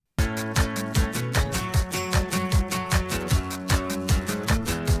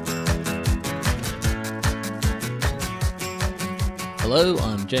Hello,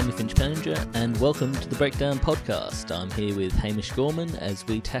 I'm Jamie Finch-Penninger and welcome to the Breakdown Podcast. I'm here with Hamish Gorman as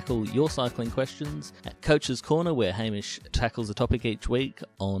we tackle your cycling questions at Coach's Corner, where Hamish tackles a topic each week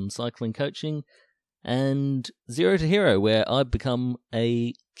on cycling coaching, and Zero to Hero, where I've become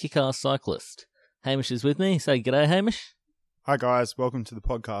a kick-ass cyclist. Hamish is with me. Say g'day, Hamish. Hi guys, welcome to the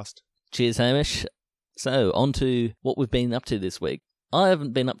podcast. Cheers, Hamish. So, on to what we've been up to this week. I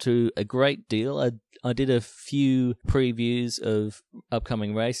haven't been up to a great deal. I did a few previews of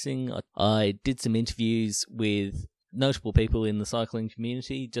upcoming racing. I did some interviews with notable people in the cycling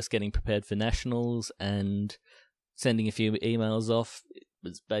community, just getting prepared for nationals and sending a few emails off. It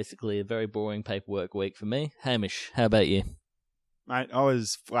was basically a very boring paperwork week for me. Hamish, how about you? Mate, I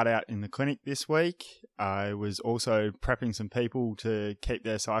was flat out in the clinic this week. I was also prepping some people to keep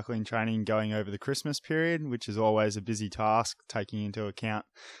their cycling training going over the Christmas period, which is always a busy task, taking into account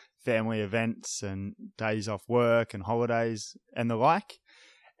family events and days off work and holidays and the like.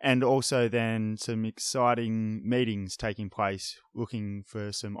 And also then some exciting meetings taking place, looking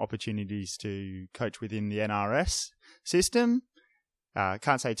for some opportunities to coach within the NRS system.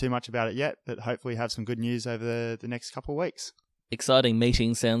 Can't say too much about it yet, but hopefully have some good news over the next couple of weeks. Exciting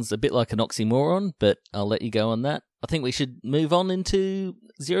meeting sounds a bit like an oxymoron, but I'll let you go on that. I think we should move on into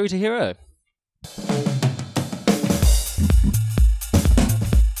Zero to Hero.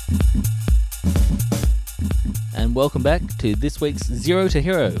 And welcome back to this week's Zero to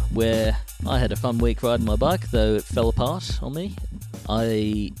Hero, where I had a fun week riding my bike, though it fell apart on me.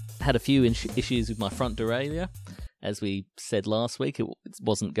 I had a few issues with my front derailleur. As we said last week, it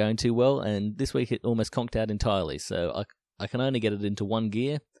wasn't going too well, and this week it almost conked out entirely, so I can only get it into one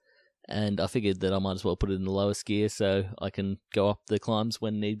gear, and I figured that I might as well put it in the lowest gear so I can go up the climbs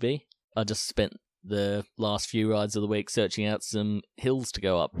when need be. I just spent the last few rides of the week searching out some hills to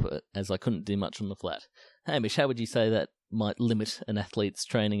go up, as I couldn't do much on the flat. Hamish, how would you say that might limit an athlete's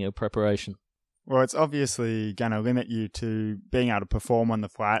training or preparation? Well, it's obviously going to limit you to being able to perform on the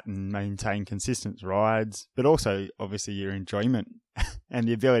flat and maintain consistent rides, but also, obviously, your enjoyment and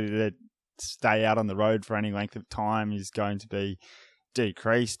the ability to stay out on the road for any length of time is going to be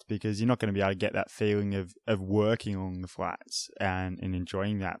decreased because you're not going to be able to get that feeling of working along the flats and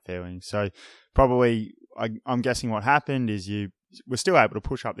enjoying that feeling. So probably I'm guessing what happened is you were still able to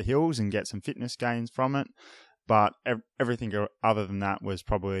push up the hills and get some fitness gains from it, but everything other than that was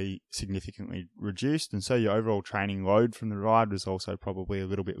probably significantly reduced, and so your overall training load from the ride was also probably a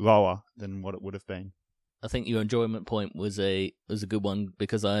little bit lower than what it would have been. I think your enjoyment point was a good one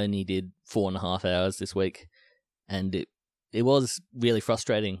because I only did 4.5 hours this week, and it was really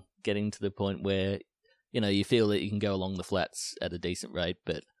frustrating getting to the point where, you know, you feel that you can go along the flats at a decent rate,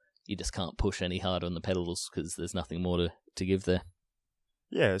 but you just can't push any harder on the pedals because there's nothing more to give there.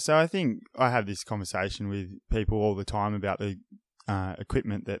 Yeah, so I think I have this conversation with people all the time about the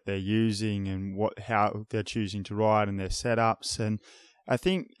equipment that they're using and how they're choosing to ride and their setups, and I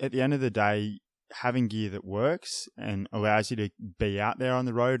think at the end of the day, having gear that works and allows you to be out there on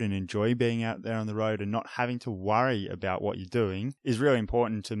the road and enjoy being out there on the road and not having to worry about what you're doing is really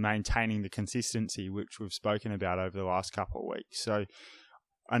important to maintaining the consistency, which we've spoken about over the last couple of weeks. So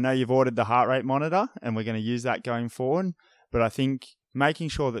I know you've ordered the heart rate monitor and we're going to use that going forward, but I think making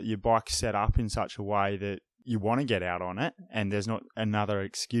sure that your bike's set up in such a way that you want to get out on it and there's not another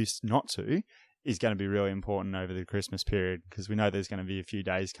excuse not to is going to be really important over the Christmas period, because we know there's going to be a few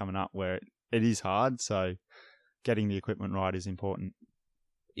days coming up where it is hard, so getting the equipment right is important.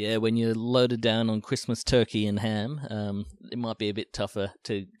 Yeah, when you're loaded down on Christmas turkey and ham, it might be a bit tougher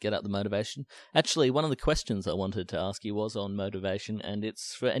to get up the motivation. Actually, one of the questions I wanted to ask you was on motivation, and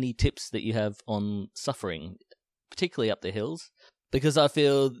it's for any tips that you have on suffering, particularly up the hills, because I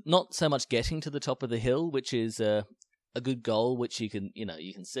feel not so much getting to the top of the hill, which is a good goal, which you can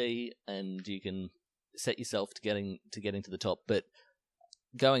see and you can set yourself to getting to the top, but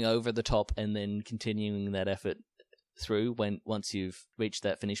going over the top and then continuing that effort through once you've reached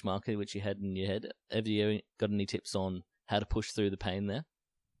that finish marker, which you had in your head, have you got any tips on how to push through the pain there?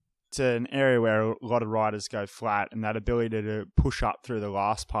 It's an area where a lot of riders go flat, and that ability to push up through the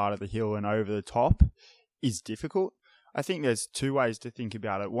last part of the hill and over the top is difficult. I think there's two ways to think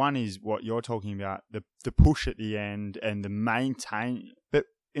about it. One is what you're talking about, the push at the end and the maintain. But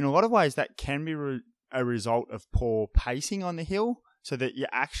in a lot of ways, that can be a result of poor pacing on the hill, so that you're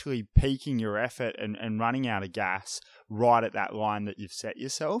actually peaking your effort and running out of gas right at that line that you've set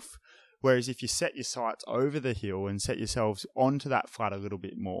yourself. Whereas if you set your sights over the hill and set yourselves onto that flat a little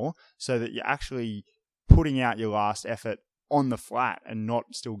bit more, so that you're actually putting out your last effort on the flat and not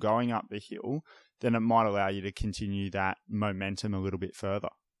still going up the hill, then it might allow you to continue that momentum a little bit further.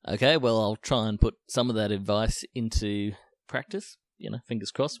 Okay, well, I'll try and put some of that advice into practice.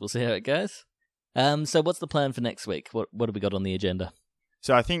 fingers crossed. We'll see how it goes. So what's the plan for next week? What have we got on the agenda?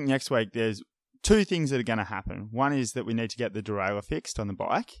 So I think next week there's two things that are going to happen. One is that we need to get the derailleur fixed on the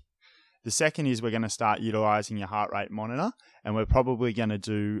bike. The second is we're going to start utilising your heart rate monitor, and we're probably going to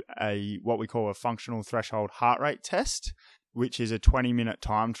do what we call a functional threshold heart rate test, which is a 20-minute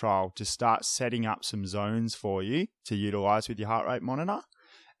time trial to start setting up some zones for you to utilise with your heart rate monitor.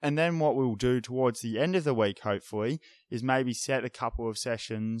 And then what we'll do towards the end of the week, hopefully, is maybe set a couple of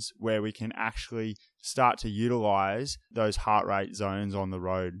sessions where we can actually start to utilise those heart rate zones on the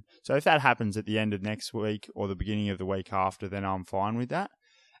road. So if that happens at the end of next week or the beginning of the week after, then I'm fine with that.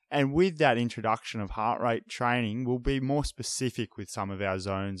 And with that introduction of heart rate training, we'll be more specific with some of our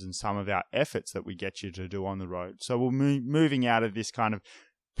zones and some of our efforts that we get you to do on the road. So we'll moving out of this kind of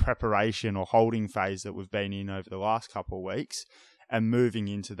preparation or holding phase that we've been in over the last couple of weeks and moving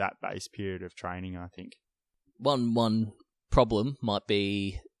into that base period of training, I think. One problem might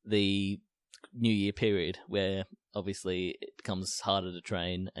be the New Year period, where obviously it becomes harder to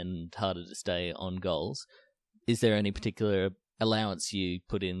train and harder to stay on goals. Is there any particular allowance you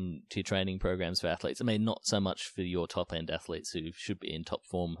put into your training programs for athletes? I mean, not so much for your top-end athletes who should be in top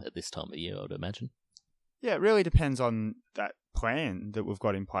form at this time of year, I would imagine. Yeah, it really depends on that plan that we've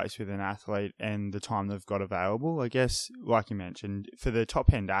got in place with an athlete and the time they've got available. I guess, like you mentioned, for the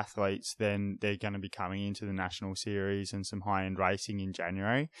top-end athletes, then they're going to be coming into the National Series and some high-end racing in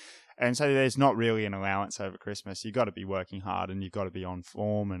January. And so there's not really an allowance over Christmas. You've got to be working hard and you've got to be on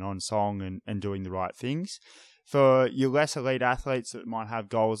form and on song and doing the right things. For your less elite athletes that might have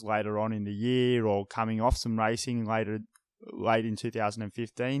goals later on in the year or coming off some racing late in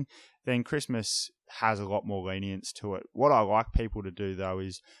 2015, then Christmas has a lot more lenience to it. What I like people to do, though,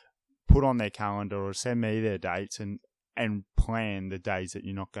 is put on their calendar or send me their dates and plan the days that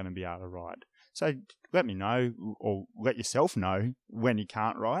you're not going to be able to ride. So let me know or let yourself know when you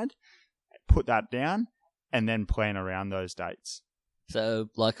can't ride, put that down, and then plan around those dates. So,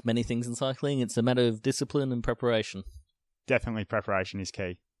 like many things in cycling, it's a matter of discipline and preparation. Definitely preparation is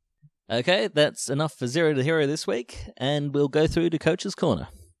key. Okay, that's enough for Zero to Hero this week, and we'll go through to Coach's Corner.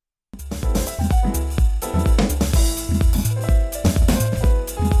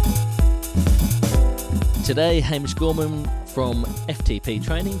 Today, Hamish Gorman from FTP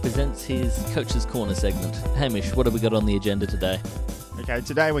Training presents his Coach's Corner segment. Hamish, what have we got on the agenda today? Okay,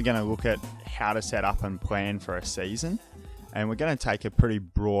 today we're going to look at how to set up and plan for a season. And we're going to take a pretty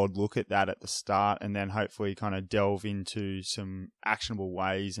broad look at that at the start and then hopefully kind of delve into some actionable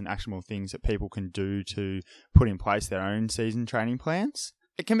ways and actionable things that people can do to put in place their own season training plans.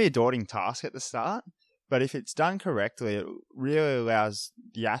 It can be a daunting task at the start, but if it's done correctly, it really allows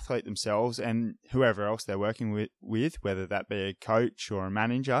the athlete themselves and whoever else they're working with, whether that be a coach or a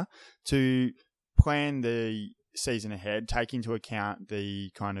manager, to plan the season ahead, take into account the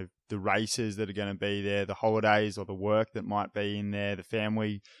kind of the races that are going to be there, the holidays or the work that might be in there, the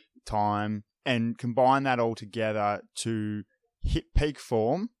family time, and combine that all together to hit peak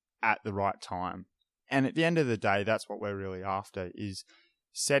form at the right time. And at the end of the day, that's what we're really after, is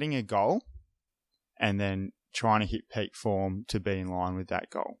setting a goal and then trying to hit peak form to be in line with that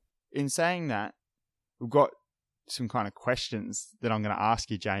goal. In saying that, we've got some kind of questions that I'm going to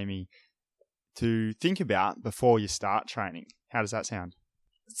ask you, Jamie, to think about before you start training. How does that sound?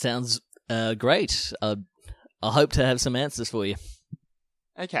 Sounds great. I hope to have some answers for you.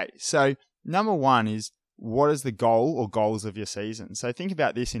 Okay, so number one is, what is the goal or goals of your season? So think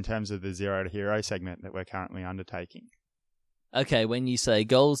about this in terms of the Zero to Hero segment that we're currently undertaking. Okay, when you say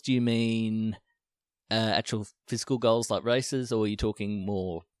goals, do you mean actual physical goals like races, or are you talking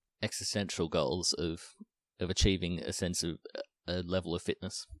more existential goals of achieving a sense of a level of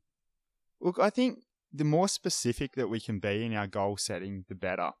fitness? Look, I think the more specific that we can be in our goal setting, the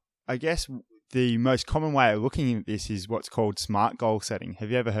better. I guess the most common way of looking at this is what's called SMART goal setting.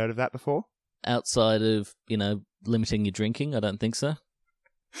 Have you ever heard of that before? Outside of, limiting your drinking, I don't think so.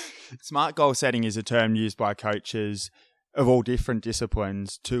 SMART goal setting is a term used by coaches of all different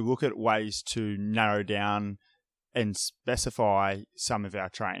disciplines to look at ways to narrow down and specify some of our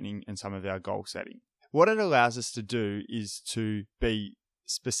training and some of our goal setting. What it allows us to do is to be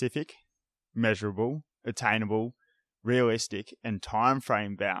specific, measurable, attainable, realistic, and time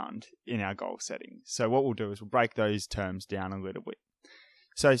frame bound in our goal setting. So what we'll do is we'll break those terms down a little bit.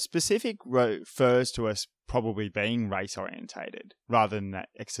 So specific refers to us probably being race orientated rather than that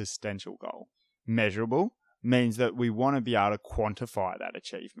existential goal. Measurable means that we want to be able to quantify that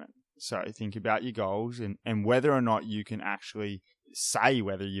achievement. So think about your goals and whether or not you can actually say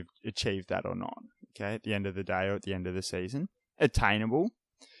whether you've achieved that or not, okay, at the end of the day or at the end of the season. Attainable,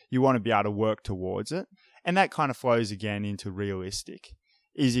 you want to be able to work towards it. And that kind of flows again into realistic.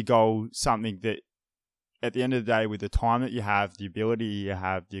 Is your goal something that at the end of the day, with the time that you have, the ability you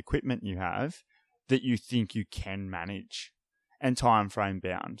have, the equipment you have, that you think you can manage and time frame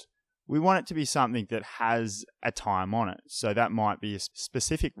bound? We want it to be something that has a time on it. So that might be a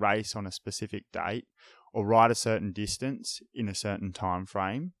specific race on a specific date, or ride a certain distance in a certain time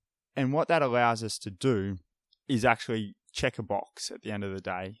frame. And what that allows us to do is actually check a box at the end of the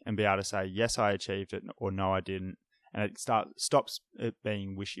day and be able to say, yes, I achieved it, or no, I didn't. And it stops it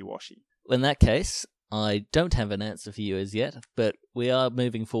being wishy-washy. In that case, I don't have an answer for you as yet, but we are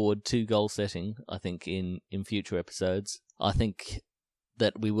moving forward to goal setting, I think, in future episodes. I think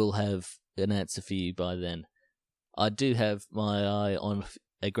that we will have an answer for you by then. I do have my eye on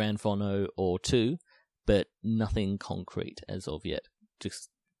a Grand Fondo or two, but nothing concrete as of yet, just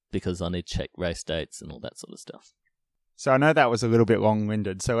because I need to check race dates and all that sort of stuff. So I know that was a little bit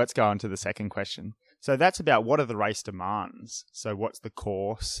long-winded, so let's go on to the second question. So that's about what are the race demands? So what's the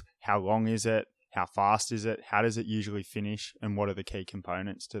course? How long is it? How fast is it? How does it usually finish? And what are the key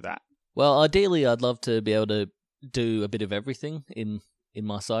components to that? Well, ideally, I'd love to be able to do a bit of everything in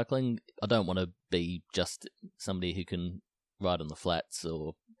my cycling. I don't want to be just somebody who can ride on the flats,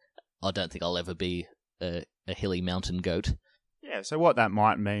 or I don't think I'll ever be a hilly mountain goat. Yeah, so what that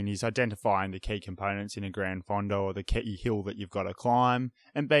might mean is identifying the key components in a Grand Fondo or the key hill that you've got to climb,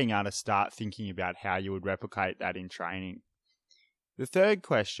 and being able to start thinking about how you would replicate that in training. The third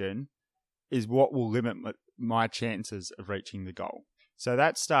question is what will limit my chances of reaching the goal. So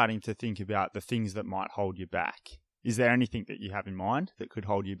that's starting to think about the things that might hold you back. Is there anything that you have in mind that could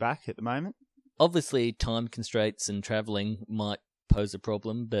hold you back at the moment? Obviously, time constraints and travelling might pose a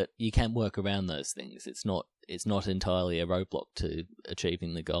problem, but you can work around those things. It's not entirely a roadblock to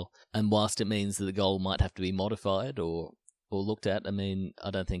achieving the goal. And whilst it means that the goal might have to be modified or looked at, I mean,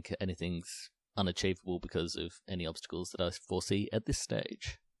 I don't think anything's unachievable because of any obstacles that I foresee at this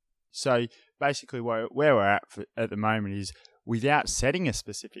stage. So basically where we're at the moment is, without setting a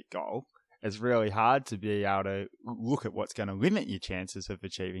specific goal, it's really hard to be able to look at what's going to limit your chances of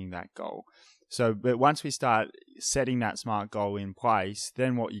achieving that goal. So, but once we start setting that SMART goal in place,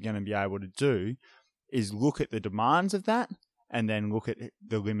 then what you're going to be able to do is look at the demands of that and then look at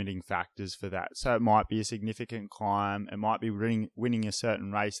the limiting factors for that. So it might be a significant climb. It might be winning a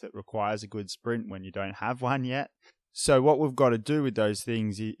certain race that requires a good sprint when you don't have one yet. So what we've got to do with those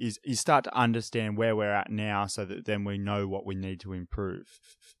things is start to understand where we're at now, so that then we know what we need to improve.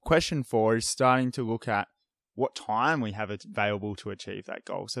 Question 4 is starting to look at what time we have available to achieve that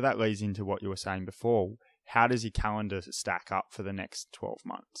goal. So that leads into what you were saying before. How does your calendar stack up for the next 12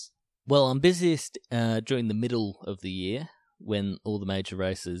 months? Well, I'm busiest during the middle of the year when all the major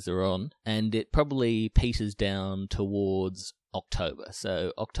races are on, and it probably peters down towards October.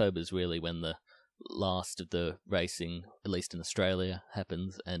 So October is really when the last of the racing, at least in Australia,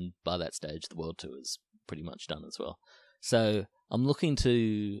 happens, and by that stage the World Tour is pretty much done as well. So I'm looking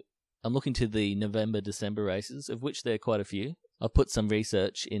to the November-December races, of which there are quite a few. I've put some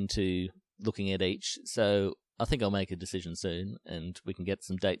research into looking at each, so I think I'll make a decision soon, and we can get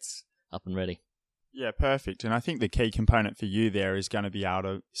some dates up and ready. Yeah, perfect. And I think the key component for you there is going to be able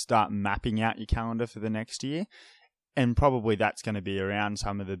to start mapping out your calendar for the next year. And probably that's going to be around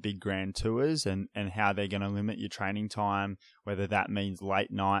some of the big grand tours and how they're going to limit your training time, whether that means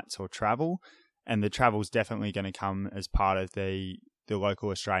late nights or travel. And the travel's definitely going to come as part of the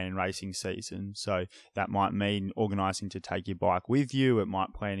local Australian racing season. So that might mean organising to take your bike with you. It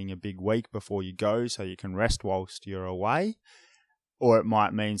might planning a big week before you go so you can rest whilst you're away. Or it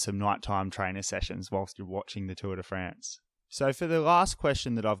might mean some nighttime trainer sessions whilst you're watching the Tour de France. So for the last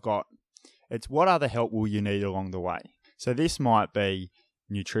question that I've got, it's what other help will you need along the way? So this might be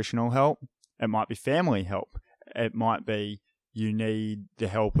nutritional help. It might be family help. It might be you need the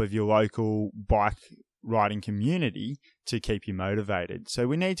help of your local bike riding community to keep you motivated. So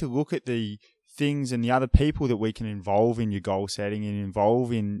we need to look at the things and the other people that we can involve in your goal setting and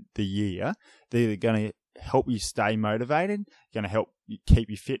involve in the year. They're going to help you stay motivated, going to help you keep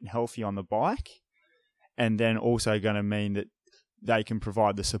you fit and healthy on the bike, and then also going to mean that they can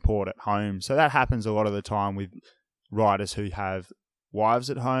provide the support at home. So that happens a lot of the time with riders who have wives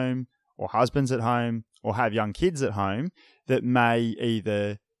at home or husbands at home or have young kids at home that may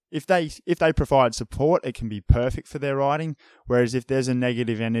either, if they provide support, it can be perfect for their riding. Whereas if there's a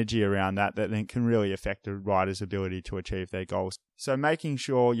negative energy around that then can really affect a rider's ability to achieve their goals. So making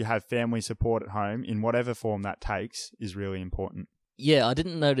sure you have family support at home in whatever form that takes is really important. Yeah, I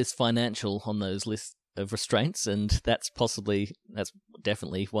didn't notice financial on those lists of restraints, and that's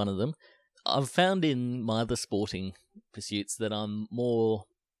definitely one of them. I've found in my other sporting pursuits that I'm more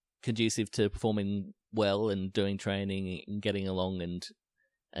conducive to performing well and doing training and getting along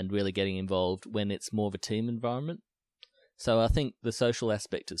and really getting involved when it's more of a team environment. So I think the social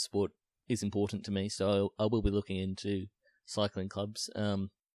aspect of sport is important to me, so I will be looking into cycling clubs.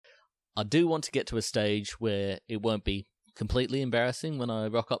 I do want to get to a stage where it won't be completely embarrassing when I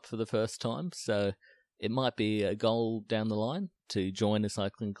rock up for the first time, so it might be a goal down the line to join a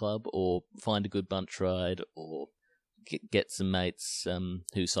cycling club or find a good bunch ride or get some mates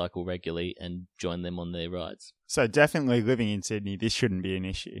who cycle regularly and join them on their rides. So definitely living in Sydney, this shouldn't be an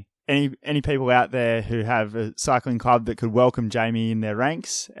issue. Any people out there who have a cycling club that could welcome Jamie in their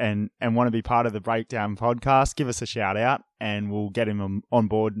ranks and want to be part of the Breakdown podcast, give us a shout out and we'll get him on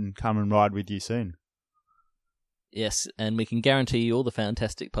board and come and ride with you soon. Yes, and we can guarantee you all the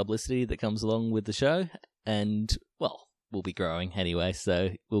fantastic publicity that comes along with the show, and, well, we'll be growing anyway,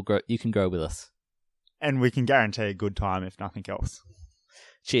 so we'll grow. You can grow with us. And we can guarantee a good time, if nothing else.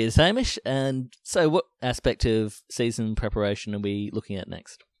 Cheers, Hamish. And so what aspect of season preparation are we looking at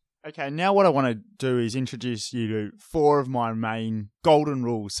next? Okay, now what I want to do is introduce you to 4 of my main golden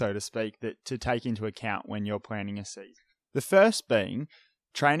rules, so to speak, that to take into account when you're planning a season. The first being,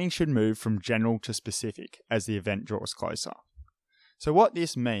 training should move from general to specific as the event draws closer. So what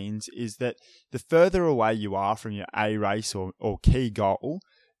this means is that the further away you are from your A race or key goal,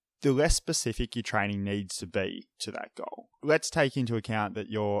 the less specific your training needs to be to that goal. Let's take into account that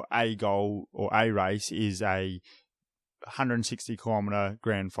your A goal or A race is a 160 kilometre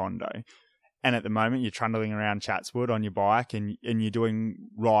Grand Fondo. And at the moment, you're trundling around Chatswood on your bike and you're doing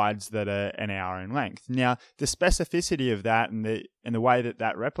rides that are an hour in length. Now, the specificity of that and the way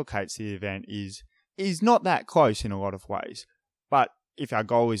that replicates the event is not that close in a lot of ways. But if our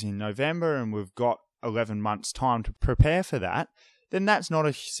goal is in November and we've got 11 months' time to prepare for that, then that's not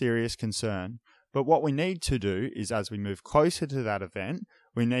a serious concern. But what we need to do is, as we move closer to that event,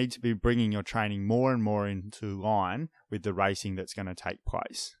 we need to be bringing your training more and more into line with the racing that's going to take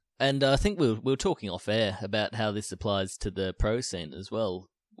place. And I think we were talking off air about how this applies to the pro scene as well.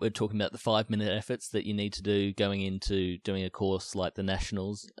 We're talking about the 5-minute efforts that you need to do going into doing a course like the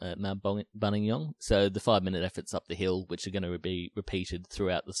Nationals at Mount Buninyong. So the 5-minute efforts up the hill, which are going to be repeated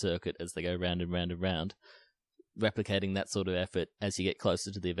throughout the circuit as they go round and round and round. Replicating that sort of effort as you get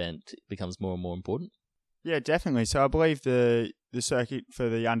closer to the event becomes more and more important. Yeah, definitely. So I believe the circuit for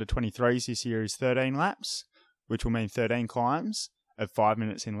the under-23s this year is 13 laps, which will mean 13 climbs of 5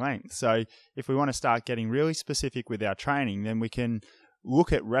 minutes in length. So if we want to start getting really specific with our training, then we can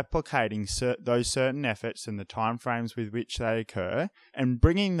look at replicating those certain efforts and the timeframes with which they occur and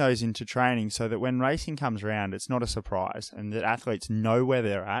bringing those into training so that when racing comes around, it's not a surprise and that athletes know where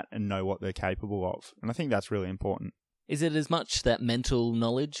they're at and know what they're capable of. And I think that's really important. Is it as much that mental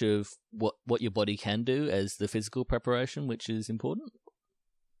knowledge of what your body can do as the physical preparation, which is important?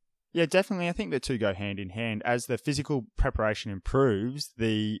 Yeah, definitely. I think the two go hand in hand. As the physical preparation improves,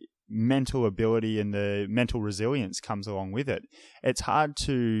 the mental ability and the mental resilience comes along with it. It's hard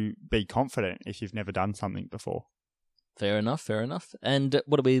to be confident if you've never done something before. Fair enough. And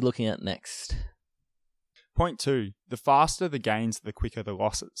what are we looking at next? Point 2, the faster the gains, the quicker the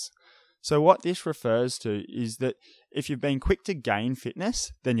losses. So what this refers to is that if you've been quick to gain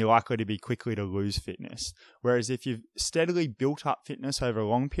fitness, then you're likely to be quickly to lose fitness. Whereas if you've steadily built up fitness over a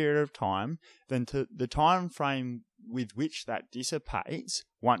long period of time, then the time frame with which that dissipates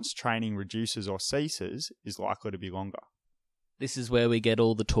once training reduces or ceases is likely to be longer. This is where we get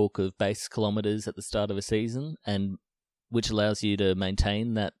all the talk of base kilometres at the start of a season, and which allows you to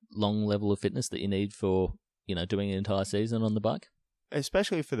maintain that long level of fitness that you need for, doing an entire season on the bike.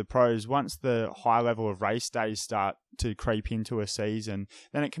 Especially for the pros, once the high level of race days start to creep into a season,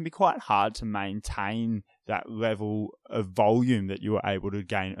 then it can be quite hard to maintain that level of volume that you were able to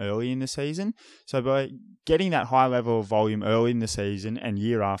gain early in the season. So by getting that high level of volume early in the season and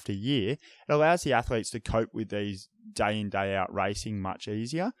year after year, it allows the athletes to cope with these day in, day out racing much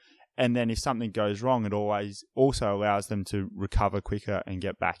easier. And then if something goes wrong, it always also allows them to recover quicker and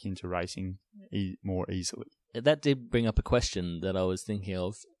get back into racing more easily. That did bring up a question that I was thinking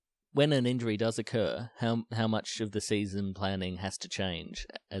of. When an injury does occur, how much of the season planning has to change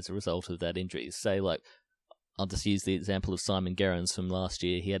as a result of that injury? Say, I'll just use the example of Simon Gerrans from last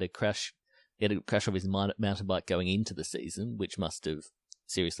year. He had a crash of his mountain bike going into the season, which must have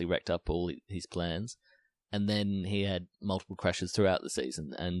seriously wrecked up all his plans. And then he had multiple crashes throughout the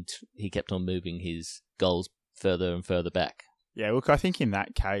season, and he kept on moving his goals further and further back. Yeah, look, I think in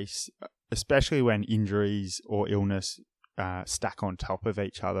that case, especially when injuries or illness stack on top of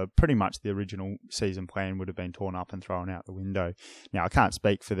each other, pretty much the original season plan would have been torn up and thrown out the window. Now, I can't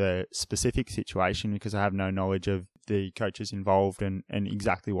speak for the specific situation because I have no knowledge of the coaches involved and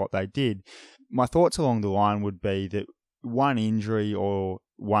exactly what they did. My thoughts along the line would be that one injury or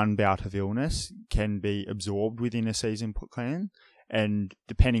one bout of illness can be absorbed within a season plan, and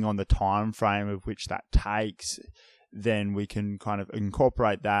depending on the time frame of which that takes, then we can kind of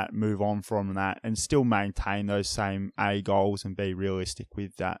incorporate that, move on from that, and still maintain those same A goals and be realistic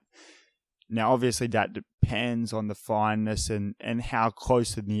with that. Now, obviously, that depends on the fineness and how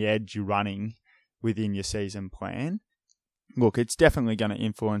close to the edge you're running within your season plan. Look, it's definitely going to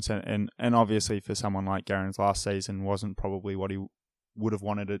influence it, and obviously for someone like Garen's last season wasn't probably what he would have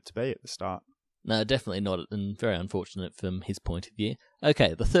wanted it to be at the start. No, definitely not, and very unfortunate from his point of view.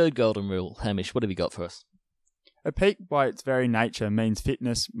 Okay, the third golden rule. Hamish, what have you got for us? A peak by its very nature means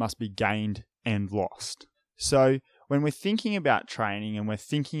fitness must be gained and lost. So when we're thinking about training and we're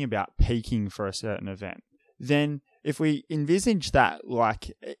thinking about peaking for a certain event, then if we envisage that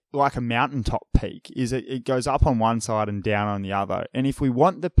like a mountaintop peak, is it goes up on one side and down on the other. And if we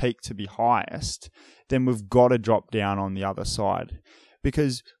want the peak to be highest, then we've got to drop down on the other side.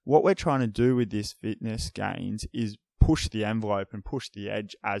 Because what we're trying to do with this fitness gains is push the envelope and push the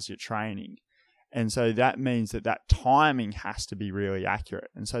edge as you're training. And so that means that timing has to be really accurate.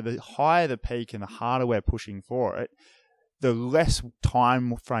 And so the higher the peak and the harder we're pushing for it, the less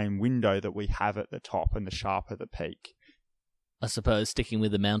time frame window that we have at the top and the sharper the peak. I suppose, sticking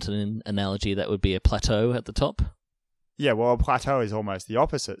with the mountain analogy, that would be a plateau at the top? Yeah, well, a plateau is almost the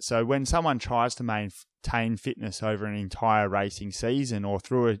opposite. So when someone tries to maintain fitness over an entire racing season or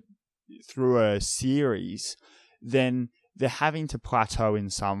through a series, then they're having to plateau in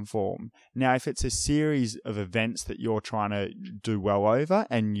some form. Now, if it's a series of events that you're trying to do well over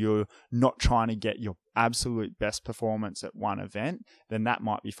and you're not trying to get your absolute best performance at one event, then that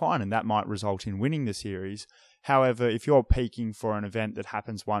might be fine and that might result in winning the series. However, if you're peaking for an event that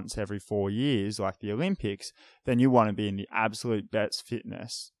happens once every 4 years, like the Olympics, then you want to be in the absolute best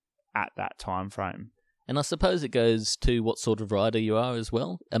fitness at that time frame. And I suppose it goes to what sort of rider you are as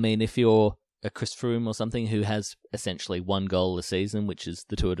well. I mean, if you're a Chris Froome or something who has essentially one goal a season, which is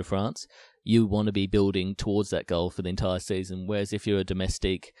the Tour de France, you want to be building towards that goal for the entire season. Whereas if you're a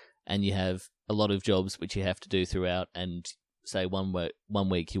domestic and you have a lot of jobs which you have to do throughout, and say one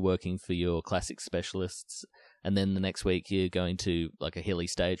week you're working for your classic specialists, and then the next week you're going to like a hilly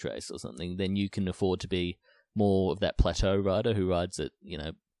stage race or something, then you can afford to be more of that plateau rider who rides at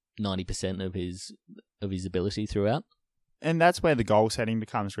 90% of his ability throughout. And that's where the goal setting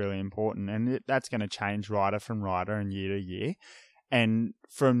becomes really important. And that's going to change rider from rider and year to year and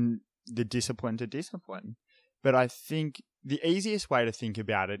from the discipline to discipline. But I think the easiest way to think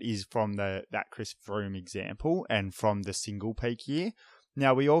about it is from that Chris Froome example and from the single peak year.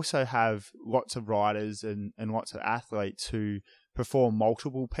 Now, we also have lots of riders and lots of athletes who perform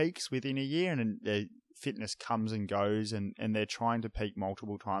multiple peaks within a year, and their fitness comes and goes, and they're trying to peak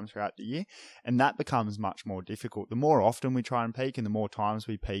multiple times throughout the year, and that becomes much more difficult. The more often we try and peak and the more times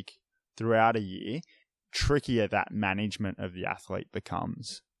we peak throughout a year, trickier that management of the athlete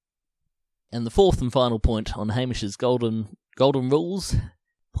becomes. And the fourth and final point on Hamish's golden rules: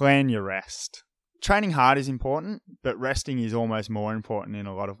 plan your rest. Training hard is important, but resting is almost more important in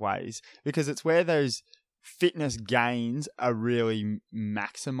a lot of ways, because it's where those fitness gains are really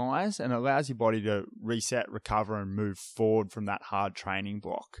maximized and allows your body to reset, recover, and move forward from that hard training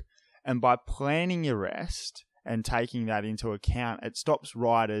block. And by planning your rest and taking that into account, it stops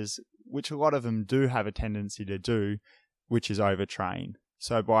riders, which a lot of them do have a tendency to do, which is overtrain.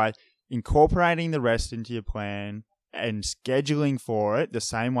 So by incorporating the rest into your plan and scheduling for it the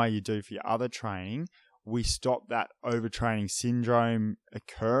same way you do for your other training, we stop that overtraining syndrome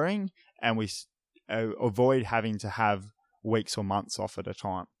occurring, and we avoid having to have weeks or months off at a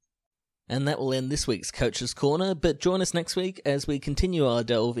time. And that will end this week's Coach's Corner, but join us next week as we continue our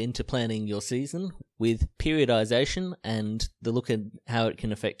delve into planning your season with periodization and the look at how it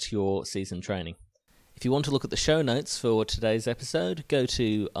can affect your season training. If you want to look at the show notes for today's episode, go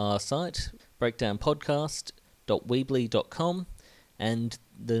to our site, breakdownpodcast.weebly.com, and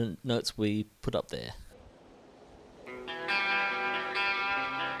the notes we put up there.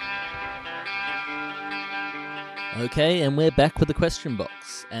 Okay, and we're back with the question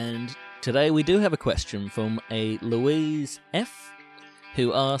box, and today we do have a question from a Louise F,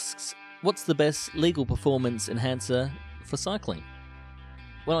 who asks, what's the best legal performance enhancer for cycling?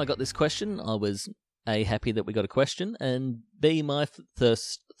 When I got this question, I was A, happy that we got a question, and B, my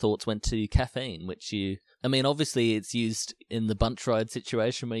first thoughts went to caffeine, which obviously it's used in the bunch ride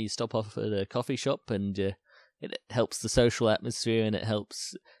situation where you stop off at a coffee shop and it helps the social atmosphere and it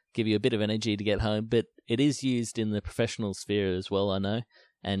helps give you a bit of energy to get home, but it is used in the professional sphere as well, I know,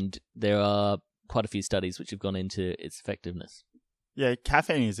 and there are quite a few studies which have gone into its effectiveness. Yeah,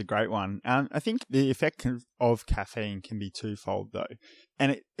 caffeine is a great one. I think the effect of caffeine can be twofold, though.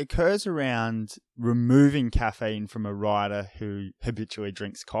 And it occurs around removing caffeine from a rider who habitually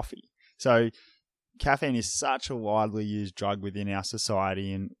drinks coffee. So caffeine is such a widely used drug within our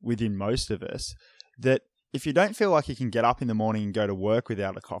society and within most of us that if you don't feel like you can get up in the morning and go to work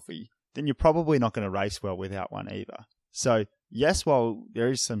without a coffee, then you're probably not going to race well without one either. So yes, while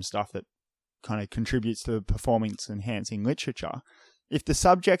there is some stuff that kind of contributes to the performance-enhancing literature, if the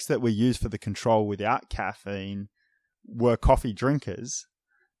subjects that were used for the control without caffeine were coffee drinkers,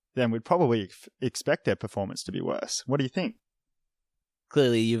 then we'd probably expect their performance to be worse. What do you think?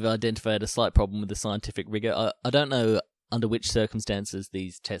 Clearly, you've identified a slight problem with the scientific rigor. I don't know under which circumstances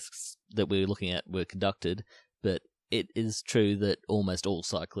these tests that we were looking at were conducted, but it is true that almost all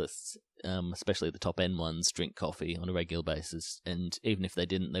cyclists, especially the top-end ones, drink coffee on a regular basis, and even if they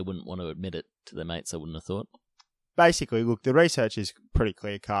didn't, they wouldn't want to admit it to their mates, I wouldn't have thought. Basically, look, the research is pretty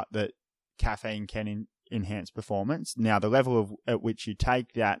clear-cut that caffeine can enhance performance. Now, the level at which you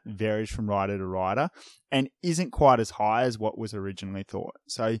take that varies from rider to rider and isn't quite as high as what was originally thought.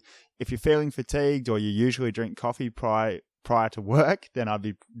 So if you're feeling fatigued or you usually drink coffee prior to work, then I'd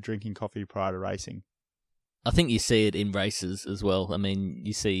be drinking coffee prior to racing. I think you see it in races as well. I mean,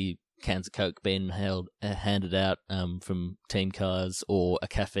 you see cans of Coke being handed out from team cars, or a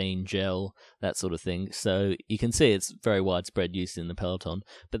caffeine gel, that sort of thing. So you can see it's very widespread use in the peloton.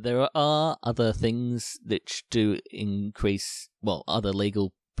 But there are other things that do increase, other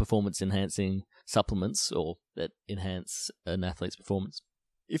legal performance-enhancing supplements or that enhance an athlete's performance.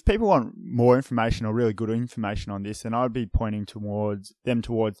 If people want more information or really good information on this, then I would be pointing towards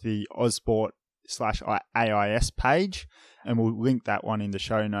the Ozsport/AIS page, and we'll link that one in the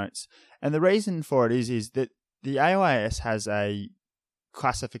show notes. And the reason for it is that the AIS has a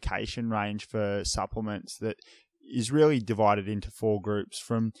classification range for supplements that is really divided into 4 groups.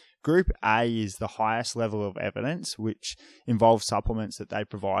 From Group A is the highest level of evidence, which involves supplements that they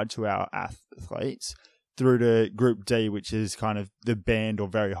provide to our athletes, through to Group D, which is kind of the banned or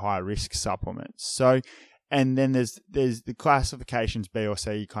very high risk supplements. So, and then there's the classifications B or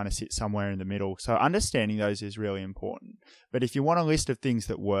C kind of sit somewhere in the middle. So understanding those is really important. But if you want a list of things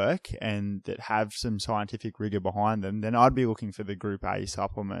that work and that have some scientific rigor behind them, then I'd be looking for the Group A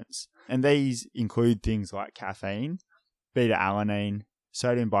supplements. And these include things like caffeine, beta-alanine,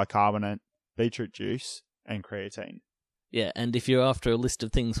 sodium bicarbonate, beetroot juice, and creatine. Yeah, and if you're after a list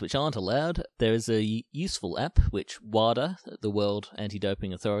of things which aren't allowed, there is a useful app which WADA, the World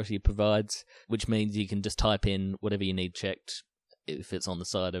Anti-Doping Authority, provides, which means you can just type in whatever you need checked, if it's on the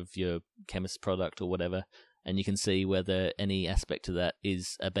side of your chemist's product or whatever, and you can see whether any aspect of that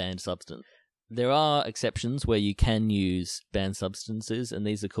is a banned substance. There are exceptions where you can use banned substances, and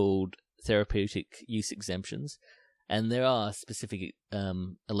these are called therapeutic use exemptions. And there are specific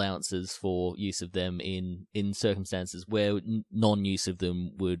allowances for use of them in circumstances where non-use of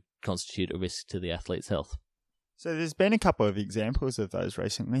them would constitute a risk to the athlete's health. So there's been a couple of examples of those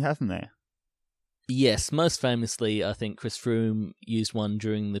recently, hasn't there? Yes, most famously, I think Chris Froome used one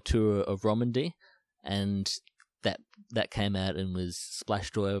during the Tour of Romandy, and that came out and was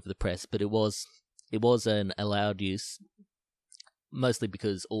splashed all over the press. But it was an allowed use, mostly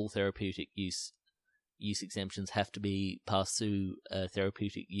because all therapeutic use exemptions have to be passed through a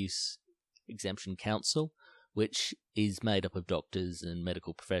therapeutic use exemption council, which is made up of doctors and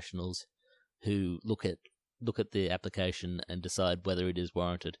medical professionals who look at the application and decide whether it is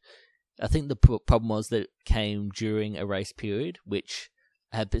warranted. I think the problem was that it came during a race period, which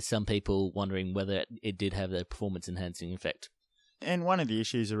had some people wondering whether it did have a performance-enhancing effect. And one of the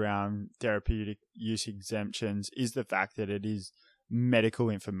issues around therapeutic use exemptions is the fact that it is medical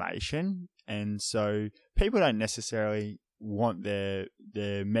information, and so people don't necessarily want their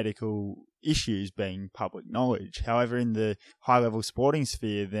medical issues being public knowledge. However, in the high-level sporting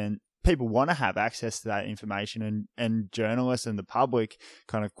sphere, then people want to have access to that information, and journalists and the public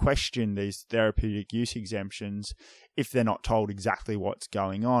kind of question these therapeutic use exemptions if they're not told exactly what's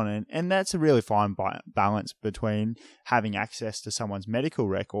going on. And that's a really fine balance between having access to someone's medical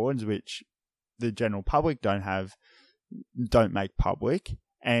records, which the general public don't make public,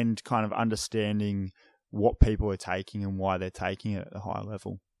 and kind of understanding what people are taking and why they're taking it at a high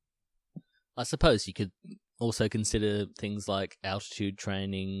level. I suppose you could also consider things like altitude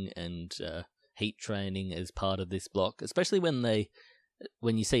training and heat training as part of this block, especially when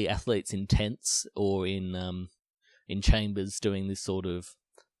you see athletes in tents or in chambers doing this sort of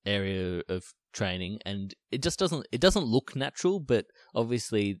area of training, and it doesn't look natural, but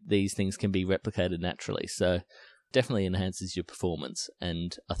obviously these things can be replicated naturally. So definitely enhances your performance.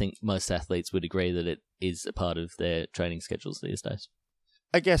 And I think most athletes would agree that it is a part of their training schedules these days.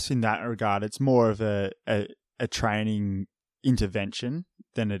 I guess in that regard, it's more of a training intervention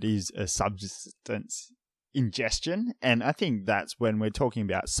than it is a substance ingestion. And I think that's when we're talking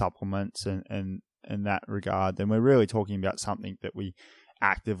about supplements and that regard, then we're really talking about something that we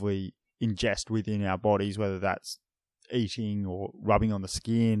actively ingest within our bodies, whether that's eating or rubbing on the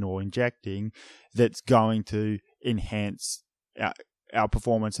skin or injecting, that's going to enhance our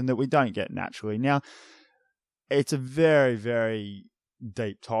performance and that we don't get naturally. Now, it's a very, very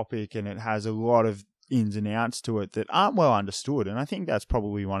deep topic and it has a lot of ins and outs to it that aren't well understood. And I think that's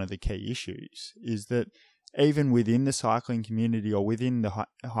probably one of the key issues, is that even within the cycling community or within the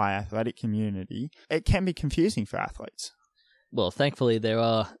high athletic community, it can be confusing for athletes. Well, thankfully, there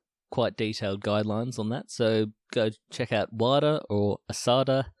are quite detailed guidelines on that. So go check out WADA or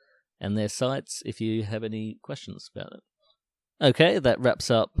ASADA and their sites if you have any questions about it. Okay, that wraps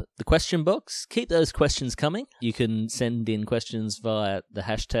up the question box. Keep those questions coming. You can send in questions via the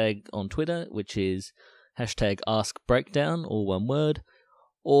hashtag on Twitter, which is hashtag AskBreakdown, all one word.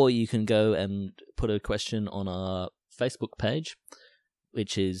 Or you can go and put a question on our Facebook page,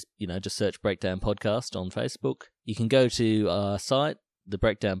 which is, just search Breakdown Podcast on Facebook. You can go to our site,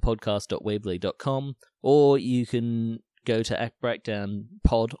 thebreakdownpodcast.weebly.com, or you can go to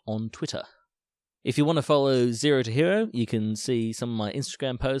 @BreakdownPod on Twitter. If you want to follow Zero to Hero, you can see some of my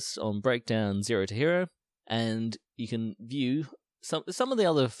Instagram posts on Breakdown Zero to Hero, and you can view some of the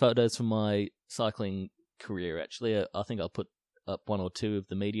other photos from my cycling career, actually. I think I'll put up one or two of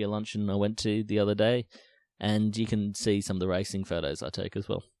the media luncheon I went to the other day, and you can see some of the racing photos I take as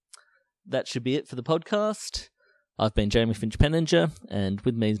well. That should be it for the podcast. I've been Jamie Finch-Penninger, and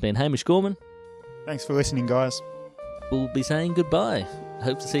with me has been Hamish Gorman. Thanks for listening, guys. We'll be saying goodbye.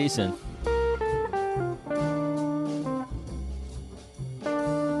 Hope to see you soon.